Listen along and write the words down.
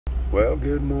Well,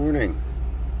 good morning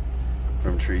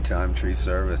from Tree Time Tree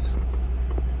Service.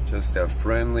 Just a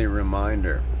friendly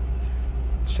reminder,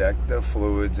 check the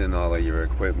fluids in all of your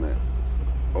equipment.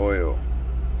 Oil,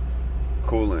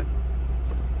 coolant,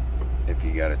 if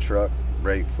you got a truck,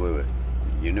 brake fluid.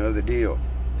 You know the deal.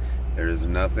 There is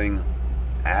nothing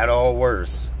at all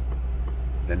worse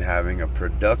than having a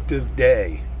productive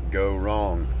day go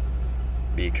wrong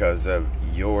because of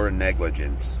your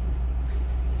negligence.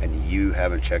 And you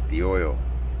haven't checked the oil,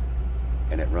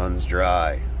 and it runs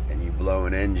dry, and you blow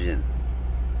an engine,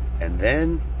 and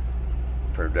then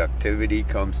productivity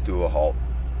comes to a halt.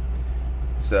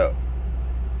 So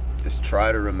just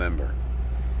try to remember,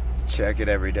 check it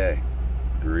every day,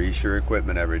 grease your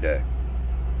equipment every day.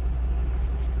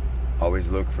 Always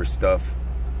look for stuff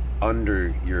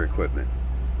under your equipment.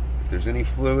 If there's any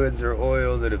fluids or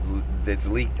oil that's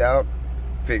leaked out,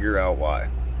 figure out why.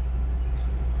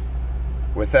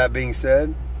 With that being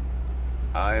said,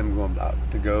 I am about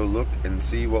to go look and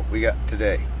see what we got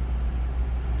today.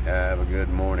 Have a good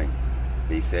morning.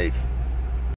 Be safe.